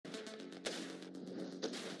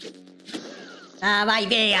Ah, vai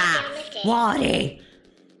via! Muori!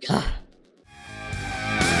 Ah.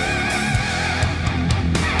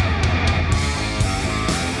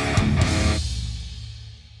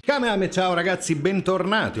 Ciao ragazzi,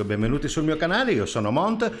 bentornati o benvenuti sul mio canale, io sono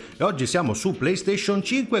Mont e oggi siamo su PlayStation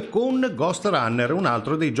 5 con Ghostrunner, un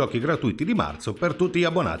altro dei giochi gratuiti di marzo per tutti gli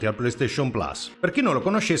abbonati al PlayStation Plus. Per chi non lo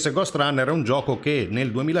conoscesse, Ghostrunner è un gioco che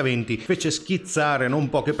nel 2020 fece schizzare non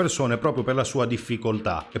poche persone proprio per la sua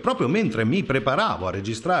difficoltà, e proprio mentre mi preparavo a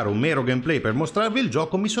registrare un mero gameplay per mostrarvi il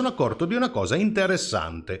gioco mi sono accorto di una cosa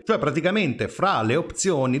interessante, cioè praticamente fra le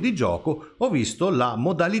opzioni di gioco ho visto la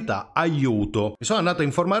modalità aiuto. Mi sono andato a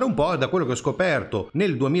informare un po' e da quello che ho scoperto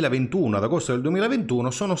nel 2021, ad agosto del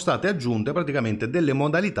 2021, sono state aggiunte praticamente delle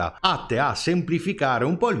modalità atte a semplificare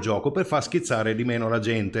un po' il gioco per far schizzare di meno la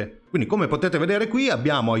gente. Quindi come potete vedere qui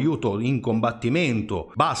abbiamo aiuto in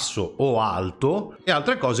combattimento basso o alto e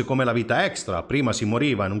altre cose come la vita extra. Prima si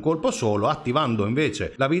moriva in un colpo solo, attivando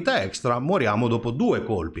invece la vita extra moriamo dopo 2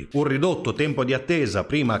 colpi. Un ridotto tempo di attesa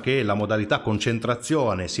prima che la modalità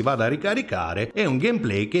concentrazione si vada a ricaricare e un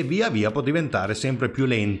gameplay che via via può diventare sempre più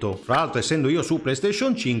lento. Tra l'altro, essendo io su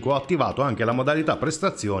PlayStation 5, ho attivato anche la modalità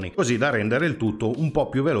prestazioni così da rendere il tutto un po'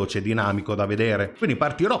 più veloce e dinamico da vedere. Quindi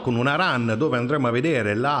partirò con una run dove andremo a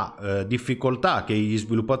vedere la difficoltà che gli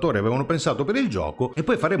sviluppatori avevano pensato per il gioco e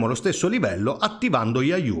poi faremo lo stesso livello attivando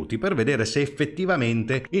gli aiuti per vedere se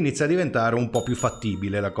effettivamente inizia a diventare un po' più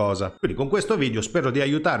fattibile la cosa. Quindi con questo video spero di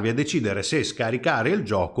aiutarvi a decidere se scaricare il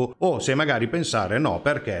gioco o se magari pensare no,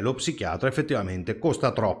 perché lo psichiatra effettivamente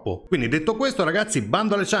costa troppo. Quindi detto questo ragazzi,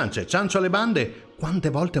 bando alle ciance, ciancio alle bande,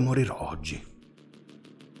 quante volte morirò oggi?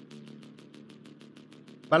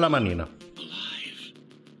 Balla manina.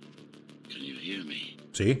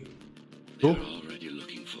 Sì? Tu?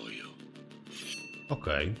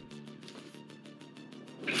 Ok.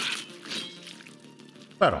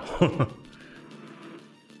 Però.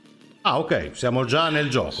 Ah, ok, siamo già nel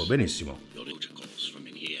gioco, benissimo.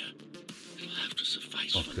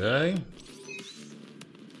 Ok.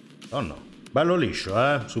 Oh no. Bello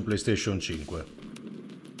liscio, su PlayStation 5.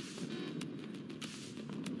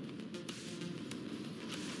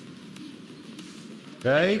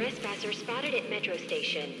 Ok.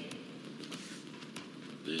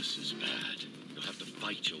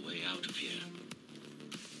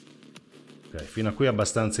 Ok, fino a qui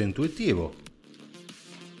abbastanza intuitivo.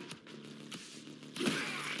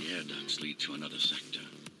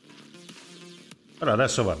 Però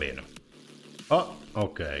adesso va bene. Oh,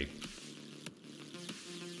 ok.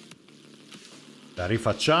 La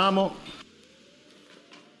rifacciamo.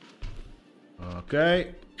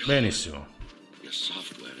 Ok, benissimo.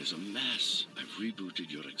 Rebooted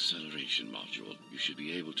your acceleration module. You should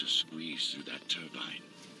be able to squeeze through that turbine.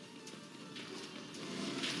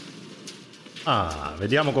 Ah,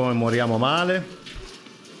 vediamo come moriamo male.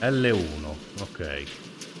 L1, ok.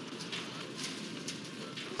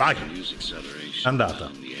 Vai! È andata.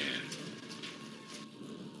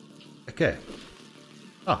 E che?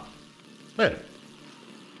 Ah, bene.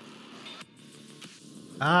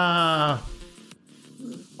 Ah,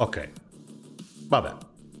 ok. Vabbè.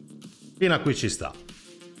 Fino a qui ci sta.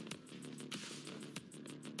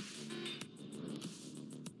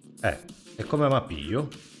 E come mi appiglio?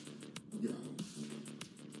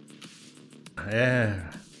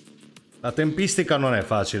 La tempistica non è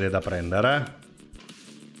facile da prendere,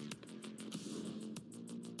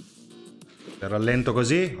 Se rallento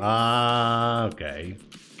così? Ah, ok.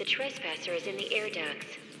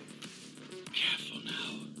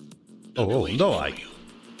 Oh, dove vai?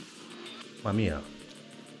 Mamma mia.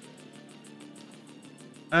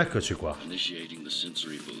 Eccoci qua.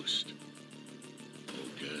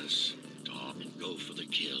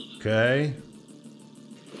 Ok.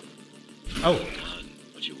 Oh.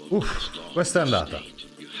 Questa è andata.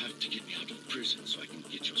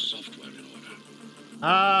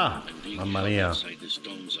 Ah, mamma mia.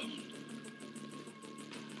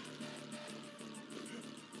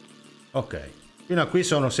 Ok. Fino a qui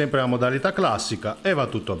sono sempre la modalità classica e va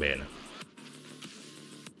tutto bene.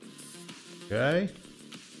 Ok.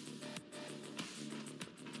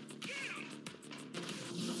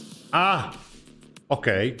 Ah,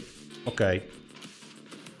 ok, ok.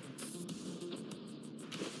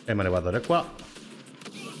 E me ne vado da qua.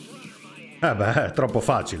 Beh, è troppo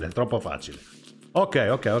facile, troppo facile. Ok,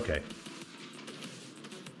 ok, ok.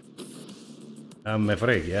 Non me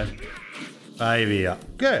freghi, Vai via.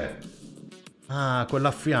 Che? Ah, quella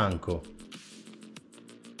a fianco.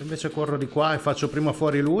 Invece corro di qua e faccio prima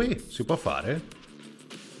fuori lui? Si può fare?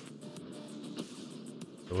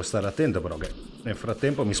 Devo stare attento però che nel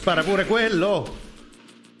frattempo mi spara pure quello.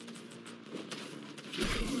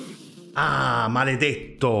 Ah,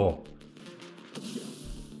 maledetto!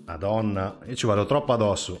 Madonna, io ci vado troppo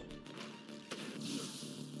addosso.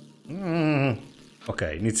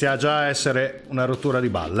 Ok, inizia già a essere una rottura di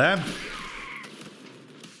balle, eh?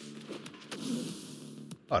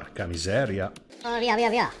 Porca miseria. Oh, via, via,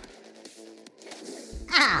 via.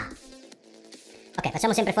 Ah! Ok,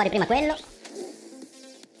 facciamo sempre fuori prima quello.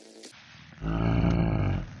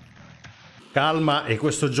 Calma, e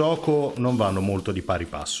questo gioco non vanno molto di pari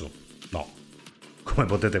passo. No, come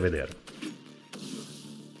potete vedere.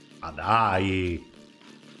 Ma dai!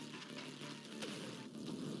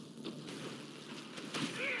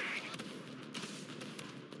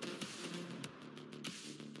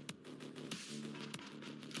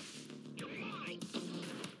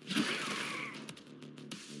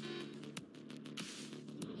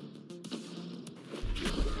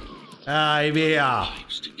 Dai, via!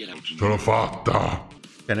 Ce l'ho fatta!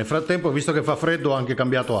 E nel frattempo, visto che fa freddo, ho anche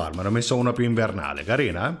cambiato arma. Ne ho messo una più invernale.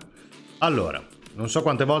 Carina, eh? Allora, non so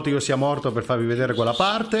quante volte io sia morto per farvi vedere quella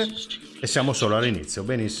parte. E siamo solo all'inizio.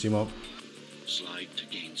 Benissimo.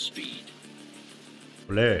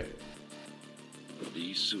 Olè.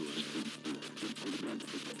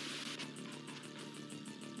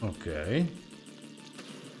 Ok.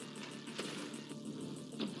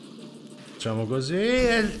 Facciamo così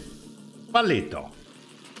e... Fallito.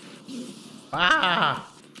 Ah!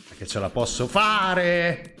 Che ce la posso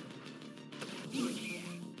fare?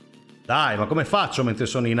 Dai, ma come faccio mentre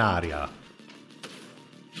sono in aria?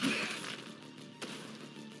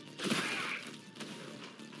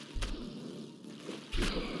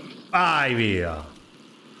 Vai via.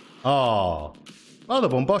 Oh. Ma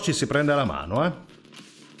dopo un po' ci si prende la mano, eh?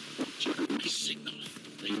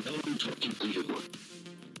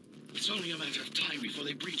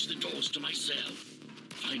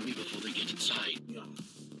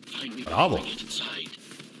 Bravo.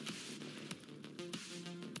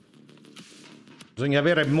 Bisogna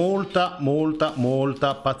avere molta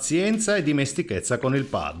pazienza e dimestichezza con il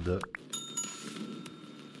pad.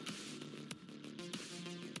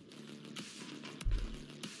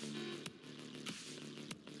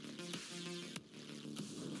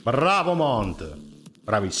 Bravo Mont.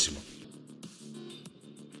 Bravissimo.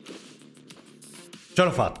 Ce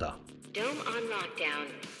l'ho fatta.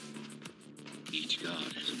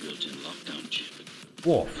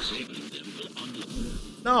 Wow.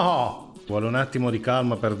 No! Vuole un attimo di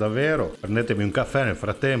calma per davvero. Prendetemi un caffè nel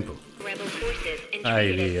frattempo.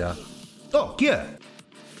 Dai via. Oh, chi è?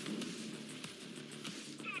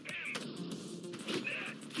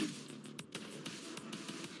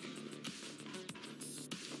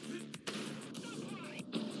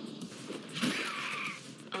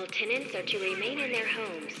 All tenants are to remain in their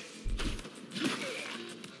homes.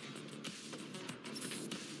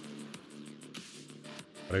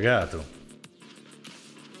 Pregato.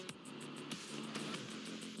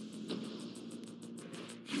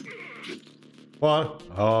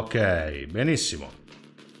 Ok, benissimo.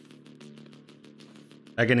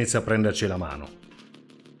 È che inizia a prenderci la mano.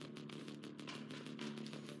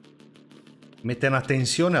 Mette una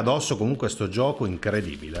tensione addosso comunque sto gioco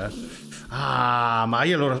incredibile. Ah, ma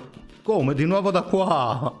io allora... Come? Di nuovo da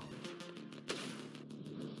qua?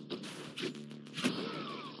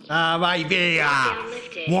 Ah, vai via!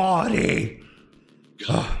 Muori!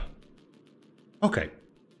 Oh. Ok.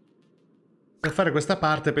 Per fare questa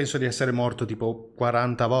parte penso di essere morto tipo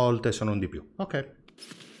 40 volte, se non di più. Ok.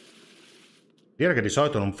 Dire che di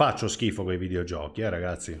solito non faccio schifo con i videogiochi,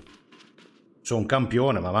 ragazzi. Sono un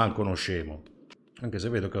campione, ma manco uno scemo. Anche se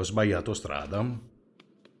vedo che ho sbagliato strada.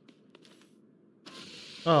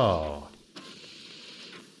 Oh.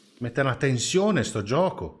 Mette una tensione sto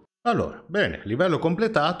gioco. Allora, bene, livello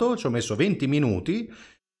completato, ci ho messo 20 minuti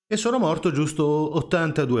e sono morto giusto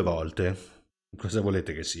 82 volte. Cosa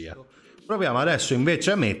volete che sia? Proviamo adesso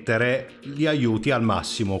invece a mettere gli aiuti al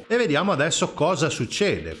massimo e vediamo adesso cosa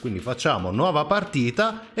succede. Quindi facciamo nuova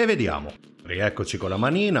partita e vediamo. Rieccoci con la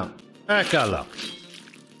manina. Eccola.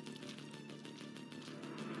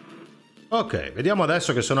 Ok, vediamo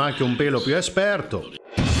adesso che sono anche un pelo più esperto.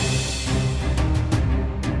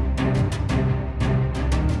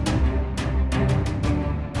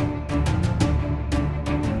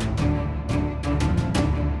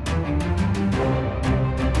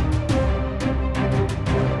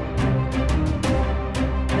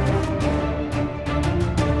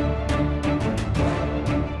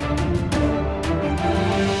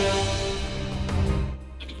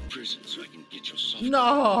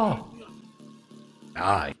 No!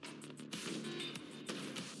 Dai.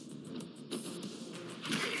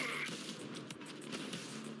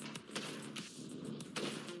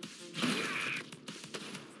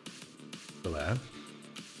 Dov'è?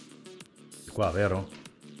 Qua, vero?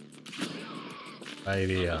 Vai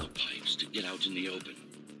via. Pipes to get out in the open.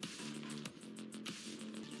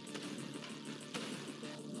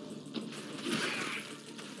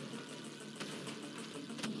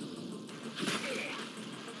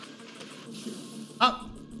 Ah!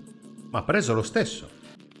 Ma ha preso lo stesso.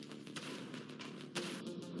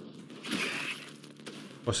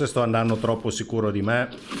 Forse sto andando troppo sicuro di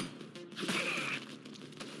me.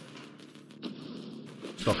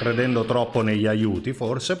 Sto credendo troppo negli aiuti,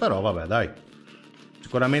 forse, però vabbè, dai.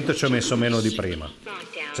 Sicuramente ci ho messo meno di prima.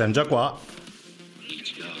 Siamo già qua.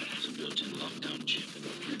 Each guard has a built-in lockdown chip.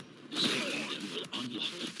 Disabling them will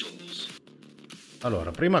unlock the doors.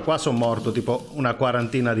 Allora, prima qua sono morto tipo una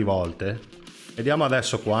quarantina di volte. Vediamo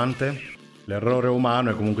adesso quante. L'errore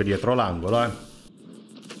umano è comunque dietro l'angolo, eh.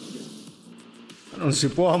 Non si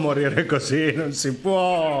può morire così, non si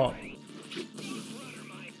può.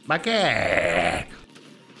 Ma che è?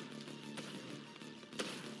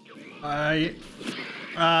 Vai.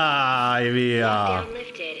 Vai via. Lockdown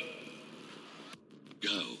lifted.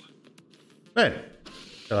 Go. Bene,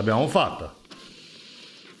 ce l'abbiamo fatta.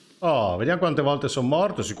 Oh, vediamo quante volte sono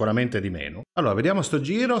morto, sicuramente di meno. Allora, vediamo sto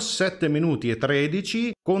giro, 7 minuti e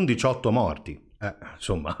 13 con 18 morti.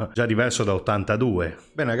 Insomma, già diverso da 82.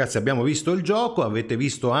 Bene ragazzi, abbiamo visto il gioco, avete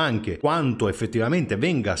visto anche quanto effettivamente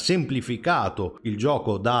venga semplificato il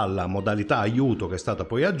gioco dalla modalità aiuto che è stata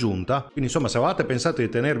poi aggiunta. Quindi insomma, se avevate pensato di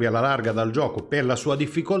tenervi alla larga dal gioco per la sua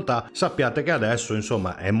difficoltà, sappiate che adesso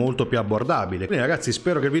insomma è molto più abbordabile. Quindi ragazzi,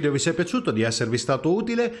 spero che il video vi sia piaciuto, di esservi stato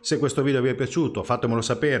utile. Se questo video vi è piaciuto, fatemelo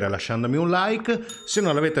sapere lasciandomi un like. Se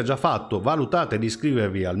non l'avete già fatto, valutate di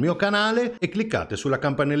iscrivervi al mio canale e cliccate sulla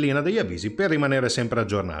campanellina degli avvisi per rimanere sempre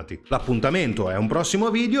aggiornati. L'appuntamento è un prossimo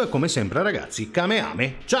video e come sempre ragazzi,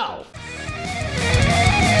 Kameame, ciao!